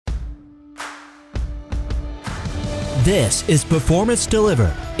This is Performance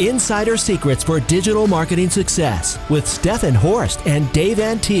Delivered, Insider Secrets for Digital Marketing Success with Stefan Horst and Dave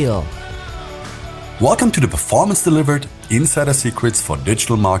Antiel. Welcome to the Performance Delivered, Insider Secrets for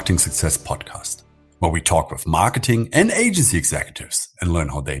Digital Marketing Success podcast, where we talk with marketing and agency executives and learn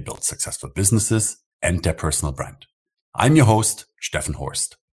how they build successful businesses and their personal brand. I'm your host, Stefan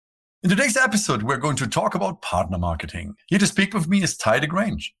Horst. In today's episode, we're going to talk about partner marketing. Here to speak with me is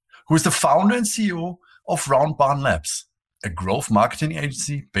DeGrange, who is the founder and CEO of Round Barn Labs, a growth marketing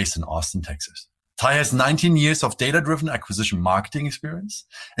agency based in Austin, Texas. Ty has 19 years of data-driven acquisition marketing experience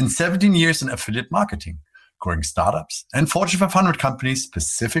and 17 years in affiliate marketing, growing startups and Fortune 500 companies,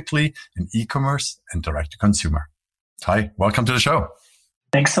 specifically in e-commerce and direct-to-consumer. Ty, welcome to the show.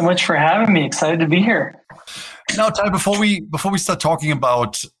 Thanks so much for having me. Excited to be here. Now, Ty, before we start talking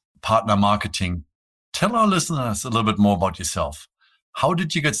about partner marketing, tell our listeners a little bit more about yourself. How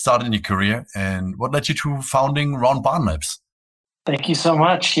did you get started in your career, and what led you to founding Round Barn Labs? Thank you so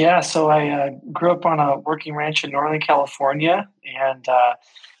much. Yeah, so I grew up on a working ranch in Northern California and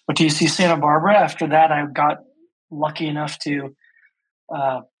went to UC Santa Barbara. After that, I got lucky enough to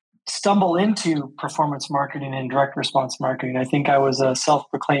stumble into performance marketing and direct response marketing. I think I was a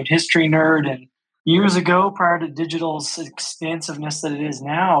self-proclaimed history nerd, and years ago, prior to digital's expansiveness that it is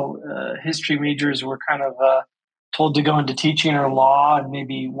now, history majors were kind of told to go into teaching or law and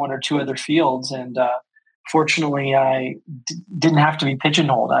maybe one or two other fields. And fortunately, I didn't have to be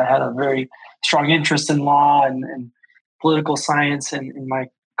pigeonholed. I had a very strong interest in law and political science in my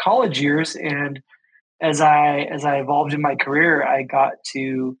college years. And as I evolved in my career, I got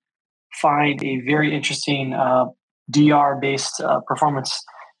to find a very interesting DR-based performance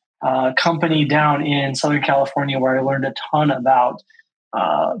company down in Southern California, where I learned a ton about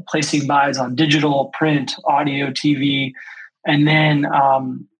placing buys on digital, print, audio, TV. And then a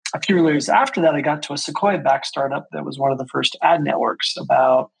few years after that, I got to a Sequoia-backed startup that was one of the first ad networks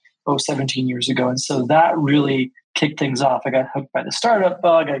about 17 years ago. And so that really kicked things off. I got hooked by the startup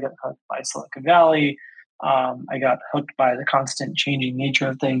bug. I got hooked by Silicon Valley. I got hooked by the constant changing nature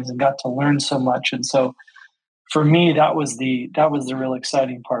of things and got to learn so much. And so for me, that was the real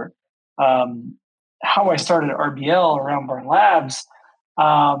exciting part. How I started at RBL, Round Barn Labs,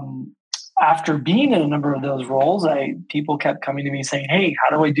 after being in a number of those roles, people kept coming to me saying, "Hey,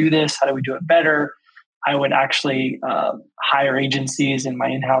 how do I do this? How do we do it better?" I would actually hire agencies in my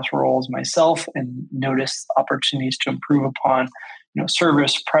in-house roles myself and notice opportunities to improve upon,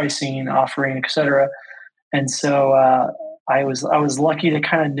 service, pricing, offering, etc. And so I was lucky to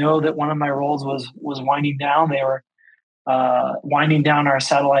kind of know that one of my roles was winding down. They were winding down our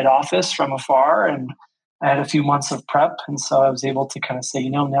satellite office from afar, and I had a few months of prep, and so I was able to kind of say,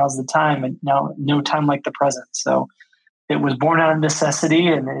 now's the time, and now no time like the present. So it was born out of necessity,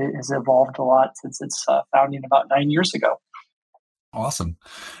 and it has evolved a lot since its founding about 9 years ago. Awesome.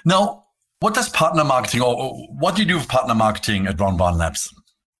 Now, what does partner marketing, or what do you do with partner marketing at Round Barn Labs?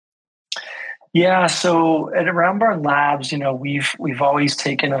 Yeah, so at Round Barn Labs, we've always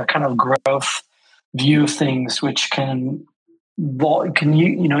taken a kind of growth view of things, which anyone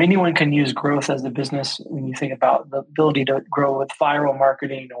can use growth as a business when you think about the ability to grow with viral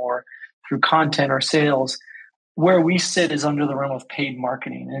marketing or through content or sales. Where we sit is under the realm of paid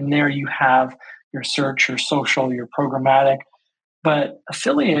marketing. And there you have your search, your social, your programmatic. But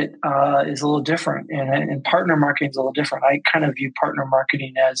affiliate is a little different, and partner marketing is a little different. I kind of view partner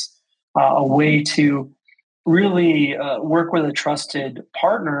marketing as a way to really work with a trusted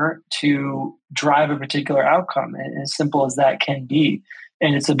partner to drive a particular outcome, and as simple as that can be.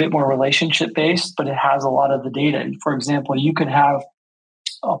 And it's a bit more relationship based, but it has a lot of the data. For example, you could have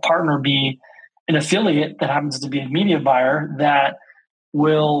a partner be an affiliate that happens to be a media buyer that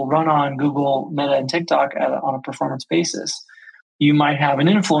will run on Google, Meta, and TikTok on a performance basis. You might have an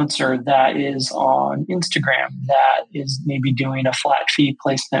influencer that is on Instagram that is maybe doing a flat fee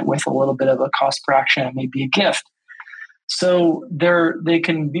placement with a little bit of a cost per action, maybe a gift. So they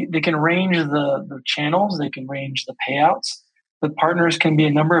can range the channels, they can range the payouts. But partners can be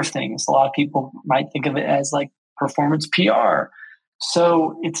a number of things. A lot of people might think of it as like performance PR.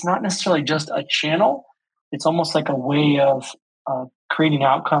 So it's not necessarily just a channel. It's almost like a way of creating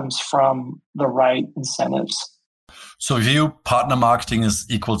outcomes from the right incentives. So view partner marketing is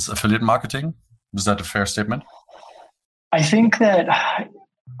equals affiliate marketing. Is that a fair statement? I think that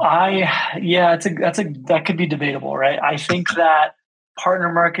that could be debatable, right? I think that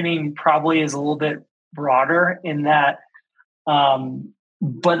partner marketing probably is a little bit broader in that,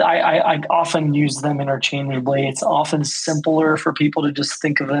 but I often use them interchangeably. It's often simpler for people to just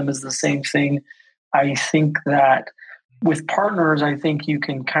think of them as the same thing. I think that with partners, I think you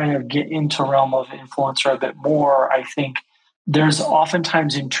can kind of get into realm of influencer a bit more. I think there's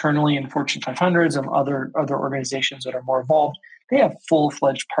oftentimes internally in Fortune 500s and other organizations that are more involved, they have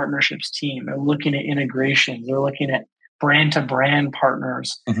full-fledged partnerships team. They're looking at integrations. They're looking at brand-to-brand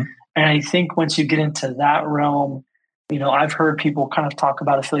partners. Mm-hmm. And I think once you get into that realm, I've heard people kind of talk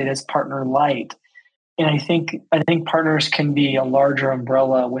about affiliate as partner light. And I think partners can be a larger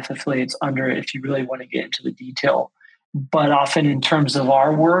umbrella with affiliates under it if you really want to get into the detail. But often in terms of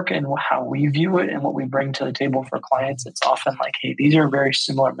our work and how we view it and what we bring to the table for clients, it's often like, hey, these are very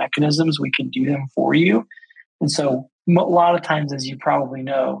similar mechanisms. We can do them for you. And so a lot of times, as you probably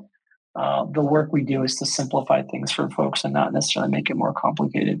know, the work we do is to simplify things for folks and not necessarily make it more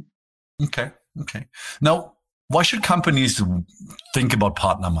complicated. Okay. Now, why should companies think about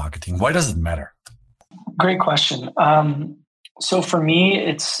partner marketing? Why does it matter? Great question. So for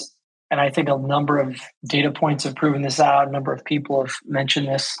me, and I think a number of data points have proven this out. A number of people have mentioned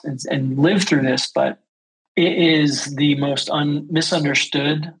this and lived through this, but it is the most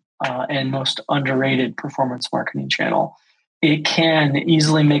misunderstood and most underrated performance marketing channel. It can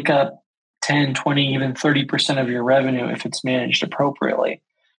easily make up 10, 20, even 30% of your revenue if it's managed appropriately.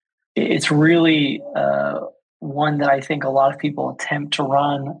 It's really one that I think a lot of people attempt to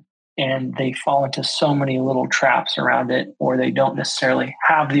run, and they fall into so many little traps around it, or they don't necessarily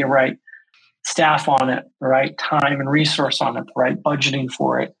have the right staff on it, the right time and resource on it, the right budgeting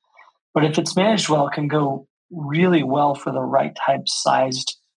for it. But if it's managed well, it can go really well for the right type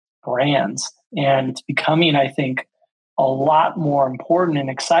sized brands. And it's becoming, I think, a lot more important and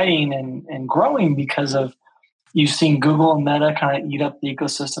exciting and growing because of you've seen Google and Meta kind of eat up the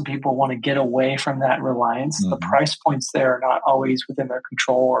ecosystem. People want to get away from that reliance. Mm-hmm. The price points there are not always within their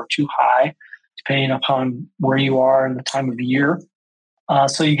control or too high, depending upon where you are and the time of year.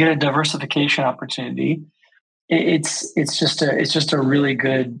 So you get a diversification opportunity. It's just a really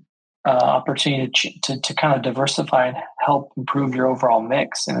good opportunity to kind of diversify and help improve your overall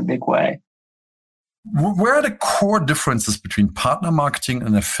mix in a big way. Where are the core differences between partner marketing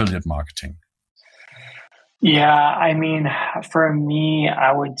and affiliate marketing? Yeah, I mean, for me,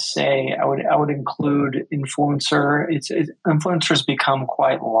 I would say I would include influencer. Influencers become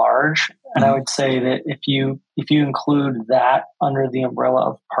quite large, and I would say that if you include that under the umbrella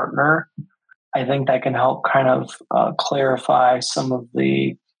of partner, I think that can help kind of clarify some of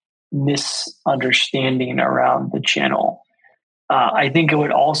the misunderstanding around the channel. I think it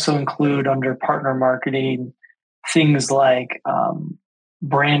would also include under partner marketing things like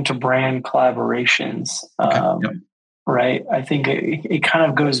brand-to-brand collaborations, right? I think it kind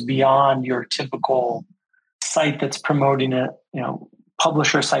of goes beyond your typical site that's promoting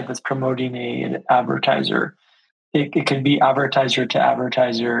publisher site that's promoting an advertiser. It could be advertiser to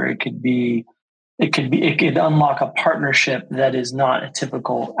advertiser. It could unlock a partnership that is not a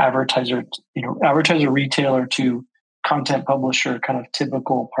typical advertiser retailer to content publisher kind of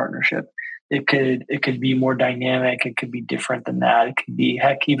typical partnership. It could be more dynamic. It could be different than that. It could be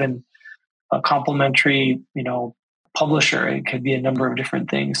even a complementary, publisher. It could be a number of different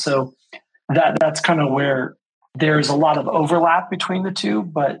things. So that's kind of where there's a lot of overlap between the two,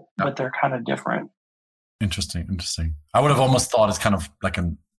 but they're kind of different. Interesting. I would have almost thought it's kind of like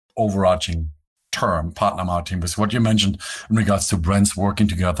an overarching term, partner marketing, because what you mentioned in regards to brands working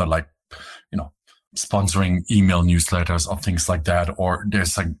together, like, sponsoring email newsletters or things like that, or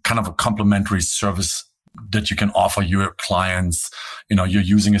there's like kind of a complementary service that you can offer your clients. You're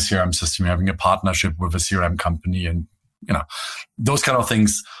using a CRM system, you're having a partnership with a CRM company, and those kind of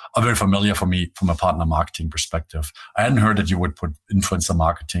things are very familiar for me from a partner marketing perspective. I hadn't heard that you would put influencer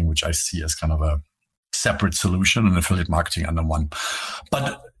marketing, which I see as kind of a separate solution, and affiliate marketing under one.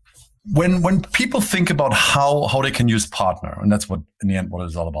 But when people think about how they can use partner, and that's what in the end what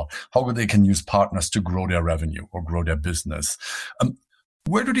it's all about, how they can use partners to grow their revenue or grow their business,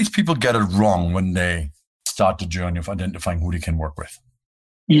 where do these people get it wrong when they start the journey of identifying who they can work with?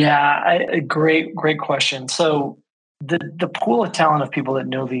 Yeah, great question. So the pool of talent of people that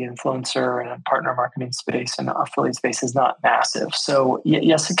know the influencer and partner marketing space and affiliate space is not massive. So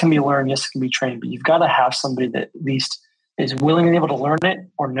yes, it can be learned, yes, it can be trained, but you've got to have somebody that at least is willing and able to learn it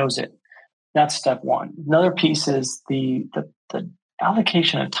or knows it. That's step one. Another piece is the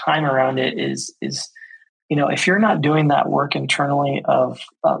allocation of time around it is if you're not doing that work internally of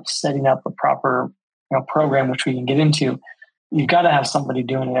setting up a proper program, which we can get into, you've got to have somebody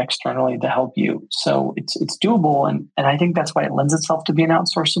doing it externally to help you. So it's doable, and I think that's why it lends itself to being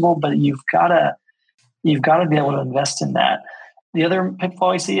outsourceable. But you've got to be able to invest in that. The other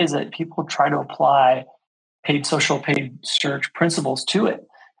pitfall I see is that people try to apply paid social, paid search principles to it.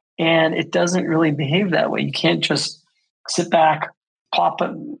 And it doesn't really behave that way. You can't just sit back,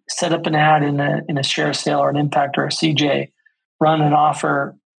 set up an ad in a share sale or an impact or a CJ, run an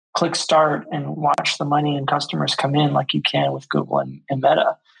offer, click start, and watch the money and customers come in like you can with Google and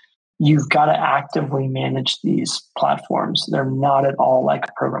Meta. You've got to actively manage these platforms. They're not at all like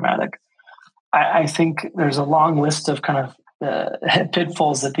programmatic. I think there's a long list of kind of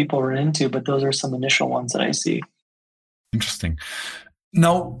pitfalls that people run into, but those are some initial ones that I see. Interesting.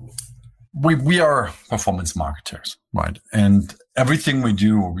 Now, we are performance marketers, right? And everything we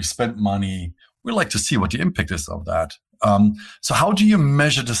do, we spend money, we like to see what the impact is of that. So how do you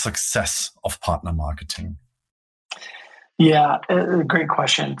measure the success of partner marketing? Yeah, great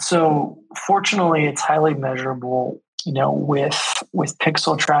question. So fortunately, it's highly measurable, with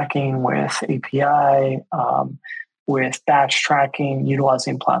pixel tracking, with API, with batch tracking,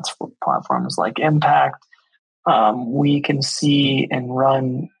 utilizing platforms like Impact. We can see and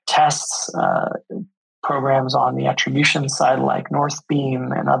run tests, programs on the attribution side like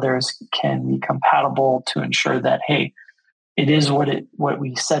Northbeam and others can be compatible to ensure that, hey, it is what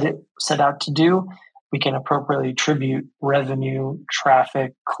we set out to do. We can appropriately attribute revenue,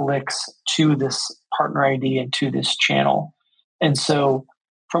 traffic, clicks to this partner ID and to this channel. And so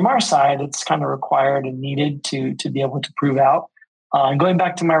from our side, it's kind of required and needed to be able to prove out. And going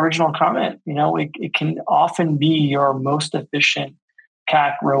back to my original comment, it can often be your most efficient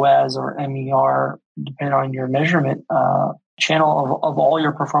CAC, ROAS, or MER, depending on your measurement channel of all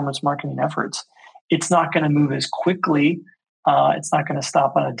your performance marketing efforts. It's not going to move as quickly. It's not going to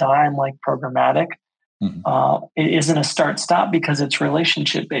stop on a dime like programmatic. It isn't a start-stop because it's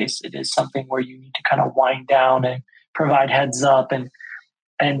relationship-based. It is something where you need to kind of wind down and provide heads up, and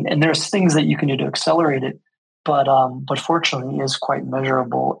there's things that you can do to accelerate it. But fortunately, it is quite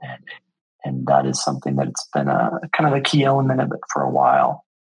measurable, and that is something that it's been a kind of a key element of it for a while.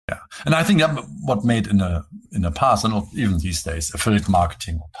 Yeah, and I think that what made in the past, and even these days, affiliate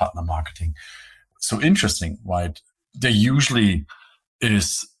marketing or partner marketing so interesting, right? There usually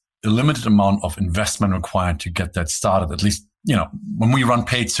is a limited amount of investment required to get that started. At least, when we run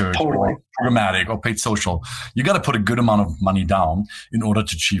paid search or programmatic or paid social, you got to put a good amount of money down in order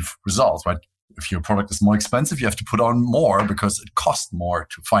to achieve results, right? If your product is more expensive, you have to put on more because it costs more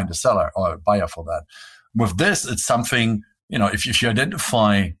to find a seller or a buyer for that. With this, it's something, if you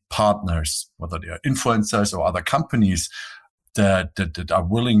identify partners, whether they are influencers or other companies that are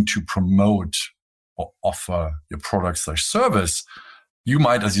willing to promote or offer your products or service, you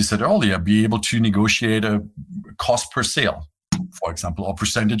might, as you said earlier, be able to negotiate a cost per sale, for example, or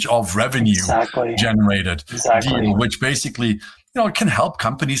percentage of revenue generated deal, which basically, it can help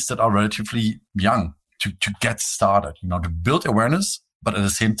companies that are relatively young to get started, to build awareness, but at the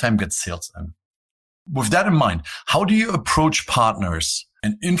same time get sales in. With that in mind, how do you approach partners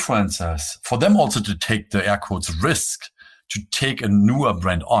and influencers for them also to take the air quotes risk to take a newer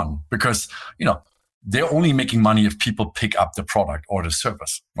brand on? Because, they're only making money if people pick up the product or the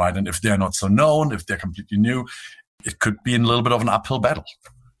service, right? And if they're not so known, if they're completely new, it could be a little bit of an uphill battle.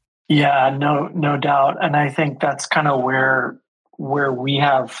 Yeah, no doubt. And I think that's kind of where we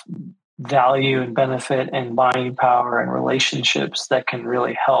have value and benefit and buying power and relationships that can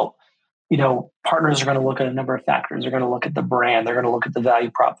really help. Partners are going to look at a number of factors. They're going to look at the brand. They're going to look at the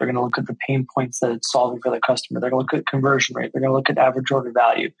value prop. They're going to look at the pain points that it's solving for the customer. They're going to look at conversion rate. They're going to look at average order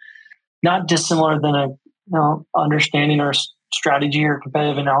value. Not dissimilar than understanding our strategy or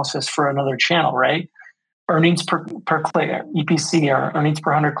competitive analysis for another channel, right? Earnings per click, EPC, or earnings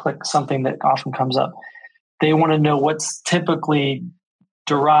per 100 click, something that often comes up. They want to know what's typically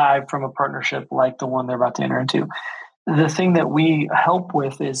derived from a partnership like the one they're about to enter into. The thing that we help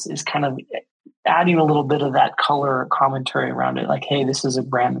with is kind of adding a little bit of that color commentary around it. Like, hey, this is a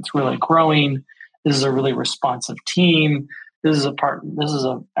brand that's really growing. This is a really responsive team. This is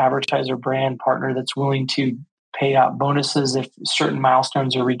a advertiser brand partner that's willing to pay out bonuses if certain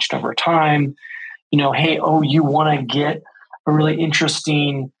milestones are reached over time. Hey, you want to get a really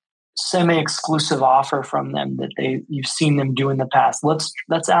interesting semi-exclusive offer from them that you've seen them do in the past. Let's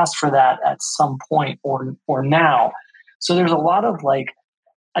ask for that at some point or now. So there's a lot of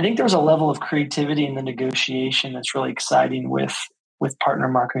I think there's a level of creativity in the negotiation that's really exciting with partner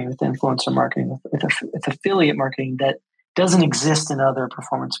marketing, with influencer marketing, with affiliate marketing that doesn't exist in other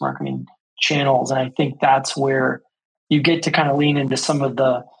performance marketing channels. And I think that's where you get to kind of lean into some of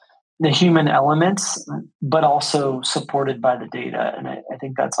the human elements, but also supported by the data. And I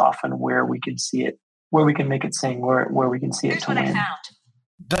think that's often where we can see it, where we can make it sing, where we can see it to win.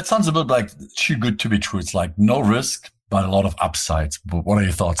 That sounds a bit like too good to be true. It's like no risk, but a lot of upsides. But what are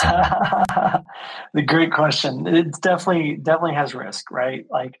your thoughts on that? The great question. It definitely has risk, right?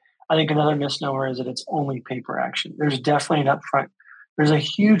 I think another misnomer is that it's only pay per action. There's definitely there's a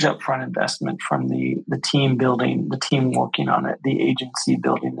huge upfront investment from the team building, the team working on it, the agency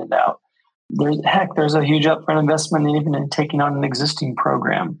building it out. There's a huge upfront investment even in taking on an existing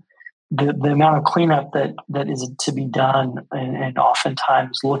program. The amount of cleanup that is to be done, and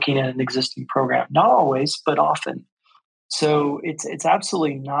oftentimes looking at an existing program, not always, but often. So it's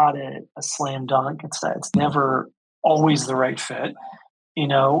absolutely not a slam dunk. It's never always the right fit.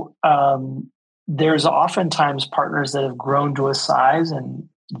 There's oftentimes partners that have grown to a size and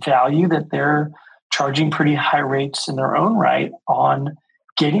value that they're charging pretty high rates in their own right on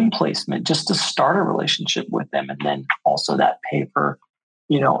getting placement just to start a relationship with them, and then also that paper,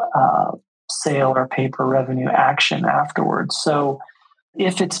 sale or paper revenue action afterwards. So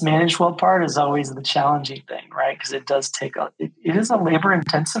if it's managed well, part is always the challenging thing, right? Because it does it is a labor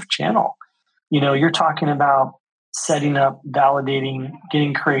intensive channel. You're talking about setting up, validating,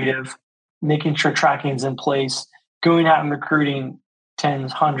 getting creative, making sure tracking is in place, going out and recruiting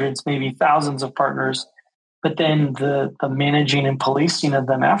tens, hundreds, maybe thousands of partners, but then the managing and policing of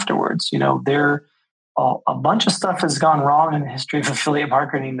them afterwards. A bunch of stuff has gone wrong in the history of affiliate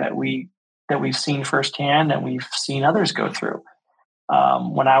marketing that we've seen firsthand and we've seen others go through.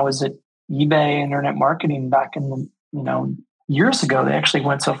 When I was at eBay Internet Marketing back in the years ago, they actually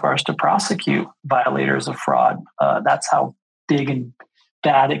went so far as to prosecute violators of fraud. That's how big and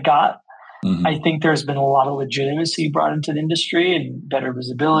bad it got. Mm-hmm. I think there's been a lot of legitimacy brought into the industry and better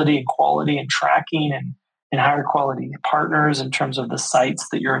visibility and quality and tracking and higher quality partners in terms of the sites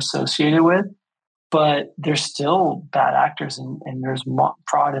that you're associated with. But there's still bad actors and there's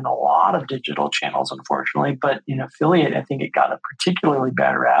fraud in a lot of digital channels, unfortunately. But in affiliate, I think it got a particularly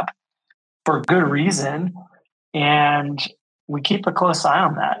bad rap for good reason. And we keep a close eye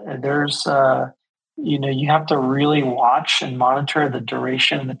on that. There's, you have to really watch and monitor the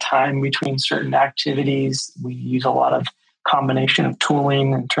duration and the time between certain activities. We use a lot of combination of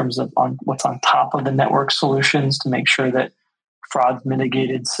tooling in terms of what's on top of the network solutions to make sure that fraud's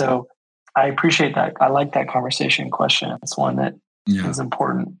mitigated. So I appreciate that. I like that conversation question. It's one that is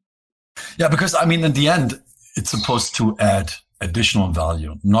important. Yeah, because in the end, it's supposed to add additional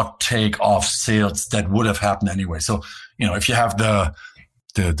value, not take off sales that would have happened anyway. So, if you have the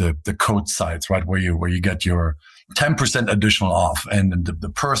code sites, right, where you get your 10% additional off, and the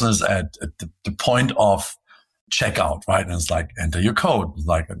person is at the point of checkout, right? And it's like, enter your code.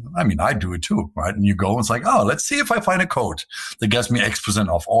 Like, I do it too, right? And you go and it's like, oh, let's see if I find a code that gets me X%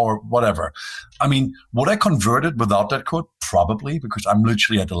 off or whatever. Would I convert it without that code? Probably, because I'm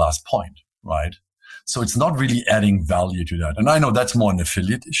literally at the last point, right? So it's not really adding value to that. And I know that's more an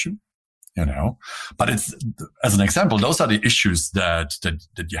affiliate issue, but it's, as an example, those are the issues that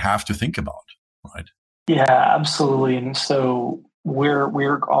you have to think about, right? Yeah, absolutely. And so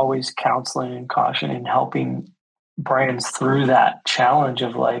we're always counseling and cautioning and helping brands through that challenge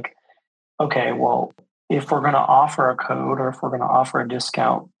of like, okay, well, if we're going to offer a code or if we're going to offer a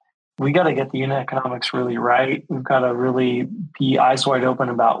discount, we got to get the unit economics really right. We've got to really be eyes wide open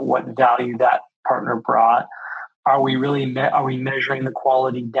about what value that partner brought. Are we measuring the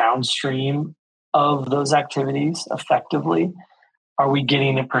quality downstream of those activities effectively? Are we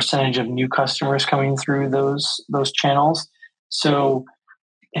getting a percentage of new customers coming through those channels? So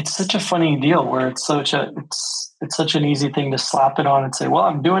it's such a funny deal where it's such an easy thing to slap it on and say, well,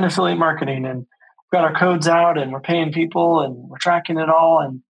 I'm doing affiliate marketing and we've got our codes out and we're paying people and we're tracking it all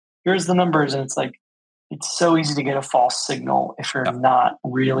and here's the numbers. And it's like, it's so easy to get a false signal if you're not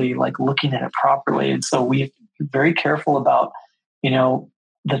really like looking at it properly. And so we're very careful about,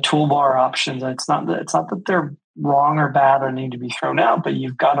 the toolbar options. It's not that they're wrong or bad or need to be thrown out, but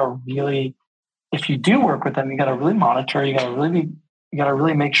you've got to really, if you do work with them, you got to really monitor. You got to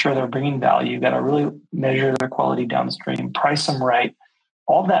really make sure they're bringing value. You got to really measure their quality downstream, price them right.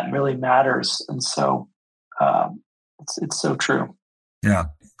 All that really matters, and so it's so true. Yeah,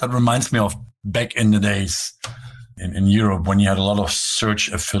 that reminds me of back in the days in Europe when you had a lot of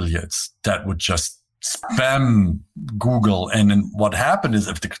search affiliates that would just spam Google, and then what happened is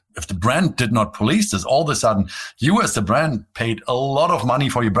if the brand did not police this, all of a sudden you as the brand paid a lot of money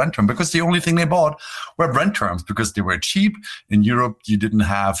for your brand term because the only thing they bought were brand terms because they were cheap. In Europe, you didn't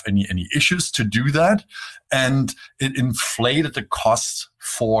have any issues to do that, and it inflated the cost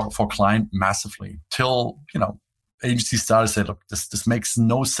for client massively till agencies started to say, look, this makes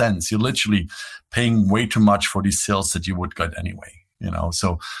no sense. You're literally paying way too much for these sales that you would get anyway.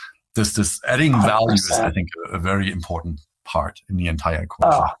 So this adding value 100%. Is, I think, a very important part in the entire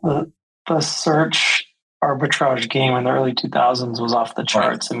equation. The search arbitrage game in the early 2000s was off the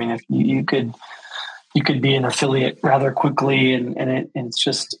charts. Right. If you could you could be an affiliate rather quickly, and it's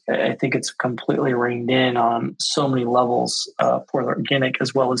just, I think it's completely reined in on so many levels for the organic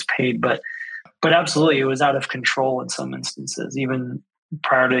as well as paid. But absolutely, it was out of control in some instances. Even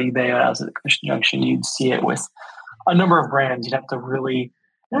prior to eBay, as a commission junction, you'd see it with a number of brands. You'd have to really.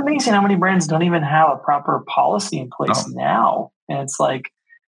 It's amazing how many brands don't even have a proper policy in place now, and it's like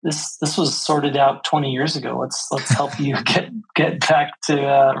this was sorted out 20 years ago. Let's help you get back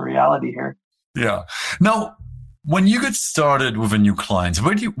to reality here. Yeah. Now, when you get started with a new client,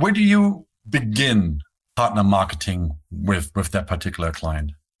 where do you begin partner marketing with that particular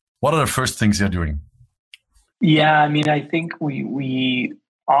client? What are the first things you're doing? Yeah, I mean, I think we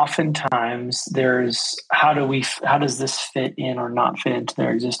oftentimes there's how does this fit in or not fit into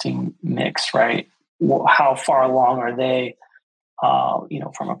their existing mix, right? How far along are they?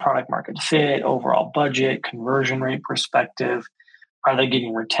 From a product market fit, overall budget, conversion rate perspective. Are they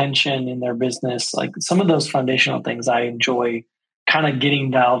getting retention in their business? Like some of those foundational things I enjoy kind of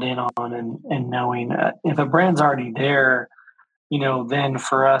getting dialed in on and knowing if a brand's already there, then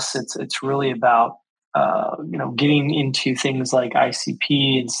for us, it's really about, getting into things like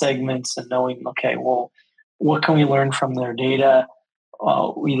ICP and segments and knowing, okay, well, what can we learn from their data,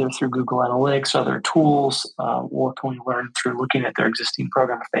 either through Google Analytics or other tools? What can we learn through looking at their existing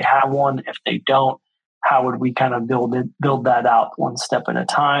program if they have one? If they don't, how would we kind of build that out one step at a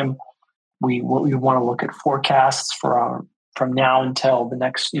time? We want to look at forecasts from now until the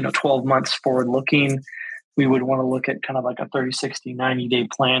next 12 months forward looking. We would want to look at kind of like a 30, 60, 90-day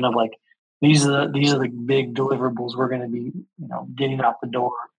plan of like these are the big deliverables we're going to be getting out the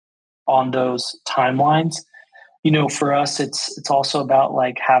door on those timelines. For us, it's also about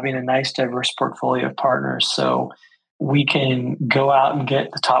like having a nice diverse portfolio of partners. So we can go out and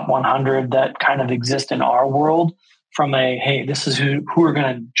get the top 100 that kind of exist in our world from hey, this is who are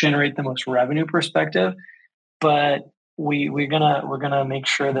going to generate the most revenue perspective. But we're gonna make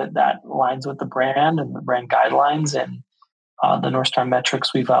sure that aligns with the brand and the brand guidelines and the North Star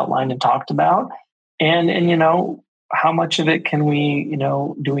metrics we've outlined and talked about. And how much of it can we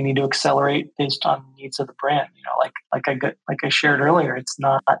do we need to accelerate based on the needs of the brand? Like I shared earlier, it's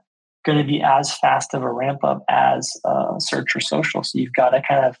not going to be as fast of a ramp up as search or social. So you've got to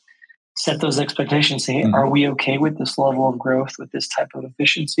kind of set those expectations. Say, are we okay with this level of growth with this type of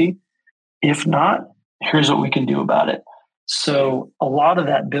efficiency? If not, here's what we can do about it. So a lot of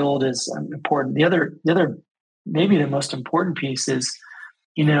that build is important. The other maybe the most important piece is,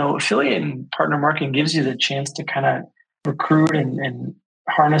 affiliate and partner marketing gives you the chance to kind of recruit and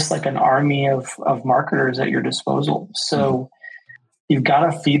harness like an army of marketers at your disposal. So you've got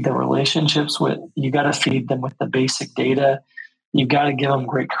to feed the relationships you got to feed them with the basic data. You've got to give them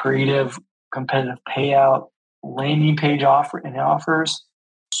great creative, competitive payout, landing page offers.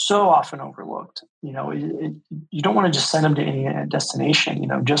 So often overlooked. You don't want to just send them to any destination.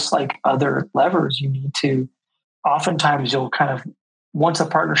 Just like other levers, you need to. Oftentimes, you'll kind of once a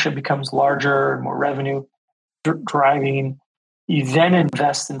partnership becomes larger and more revenue driving, you then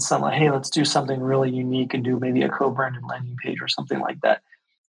invest in some like, hey, let's do something really unique and do maybe a co-branded landing page or something like that.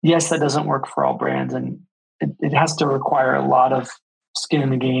 Yes, that doesn't work for all brands, and it has to require a lot of skin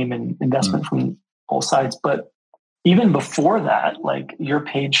in the game and investment from both sides. But even before that, like your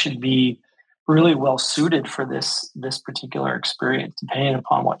page should be really well suited for this particular experience, depending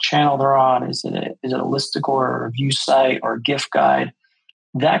upon what channel they're on. Is it a listicle or a review site or a gift guide?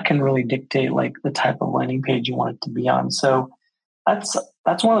 That can really dictate like the type of landing page you want it to be on. So that's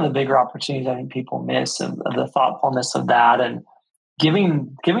one of the bigger opportunities I think people miss of the thoughtfulness of that and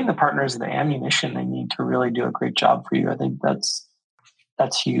giving the partners the ammunition they need to really do a great job for you. I think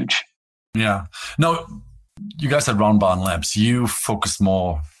that's huge. Yeah. Now, you guys at Round Barn Labs, you focus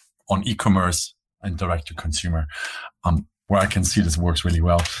more on e-commerce and direct to consumer, where I can see this works really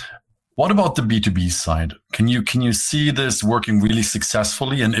well. What about the B2B side? Can you see this working really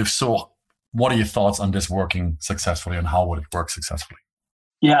successfully? And if so, what are your thoughts on this working successfully and how would it work successfully?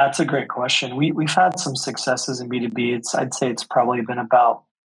 Yeah, it's a great question. We've had some successes in B2B. I'd say it's probably been about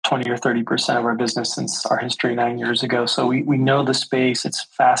 20 or 30% of our business since our history 9 years ago. So we know the space. It's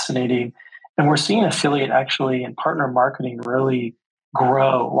fascinating. And we're seeing affiliate actually and partner marketing really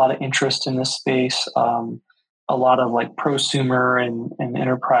grow. A lot of interest in this space. A lot of like prosumer and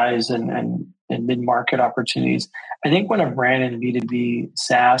enterprise and mid-market opportunities. I think when a brand in B2B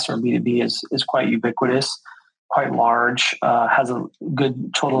SaaS or B2B is quite ubiquitous, quite large, has a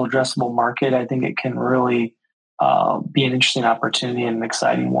good total addressable market, I think it can really be an interesting opportunity and an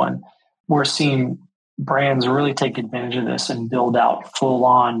exciting one. We're seeing brands really take advantage of this and build out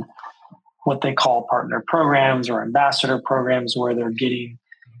full-on what they call partner programs or ambassador programs where they're getting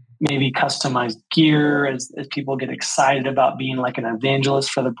maybe customized gear as people get excited about being like an evangelist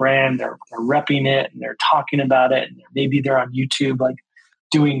for the brand. They're repping it and they're talking about it. And maybe they're on YouTube, like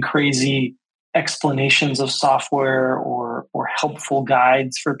doing crazy explanations of software or helpful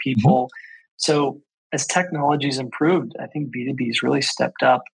guides for people. Mm-hmm. So as technology's improved, I think B2B's really stepped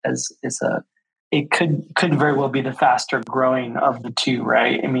up as it could very well be the faster growing of the two,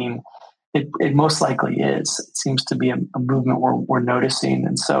 right? I mean, it most likely is. It seems to be a movement we're noticing.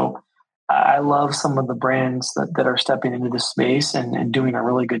 And so I love some of the brands that are stepping into this space and doing a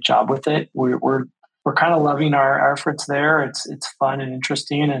really good job with it. We're kind of loving our efforts there. It's fun and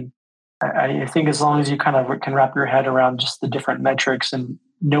interesting. And I think as long as you kind of can wrap your head around just the different metrics and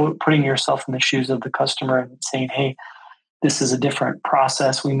putting yourself in the shoes of the customer and saying, hey, this is a different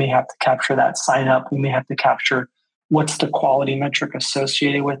process. We may have to capture that sign up. We may have to capture what's the quality metric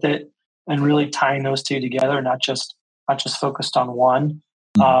associated with it, and really tying those two together, not just focused on one,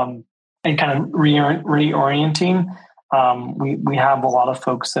 and kind of reorienting. We have a lot of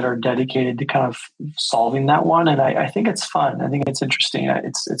folks that are dedicated to kind of solving that one, and I think it's fun. I think it's interesting.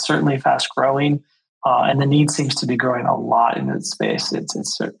 It's certainly fast growing, and the need seems to be growing a lot in this space.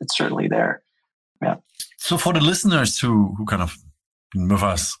 It's certainly there. Yeah. So for the listeners who kind of been with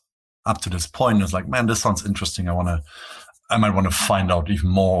us up to this point, is like, man, this sounds interesting. I might want to find out even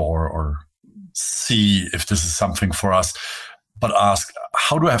more or see if this is something for us, but ask,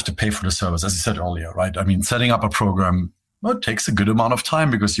 how do I have to pay for the service? As you said earlier, right? I mean, setting up a program, well, it takes a good amount of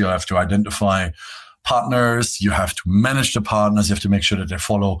time because you have to identify partners, you have to manage the partners, you have to make sure that they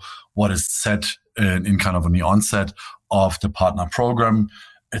follow what is set in kind of on the onset of the partner program,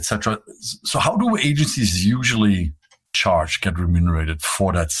 etc. So how do agencies usually get remunerated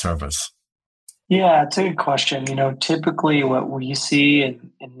for that service? Yeah, it's a good question. Typically what we see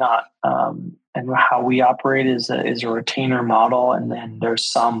and how we operate is a retainer model, and then there's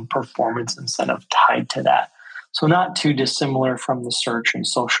some performance incentive tied to that. So not too dissimilar from the search and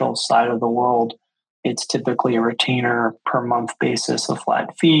social side of the world. It's typically a retainer per month basis, a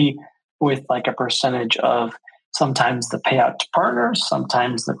flat fee with like a percentage of sometimes the payout to partners,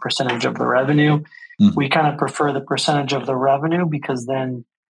 sometimes the percentage of the revenue. Mm. We kind of prefer the percentage of the revenue because then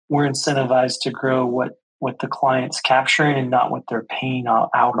we're incentivized to grow what the client's capturing and not what they're paying out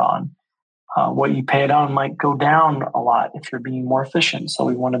on. What you pay it on might go down a lot if you're being more efficient. So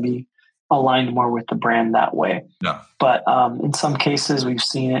we want to be aligned more with the brand that way. Yeah. But in some cases, we've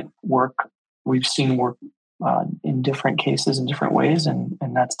seen it work. We've seen work in different cases in different ways, and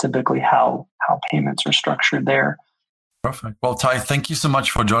that's typically how payments are structured there. Perfect. Well, Ty, thank you so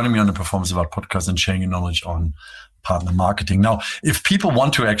much for joining me on the Performance About podcast and sharing your knowledge on partner marketing. Now, if people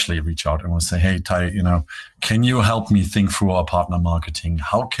want to actually reach out and want to say, hey, Ty, can you help me think through our partner marketing?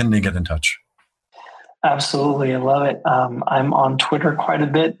 How can they get in touch? Absolutely. I love it. I'm on Twitter quite a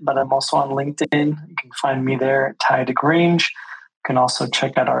bit, but I'm also on LinkedIn. You can find me there, Ty DeGrange. You can also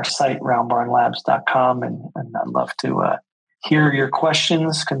check out our site, roundbarnlabs.com, and I'd love to hear your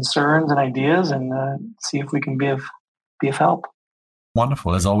questions, concerns, and ideas, and see if we can be of help.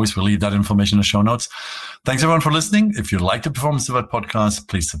 Wonderful. As always, we'll leave that information in the show notes. Thanks everyone for listening. If you like the Performance About podcast,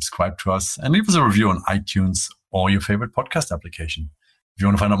 please subscribe to us and leave us a review on iTunes or your favorite podcast application. If you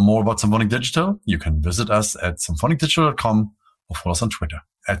want to find out more about Symphonic Digital, you can visit us at symphonicdigital.com or follow us on Twitter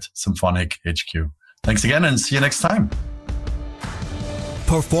at SymphonicHQ. Thanks again and see you next time.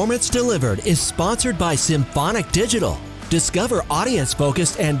 Performance Delivered is sponsored by Symphonic Digital. Discover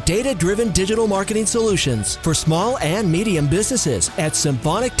audience-focused and data-driven digital marketing solutions for small and medium businesses at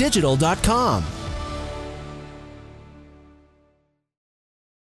symphonicdigital.com.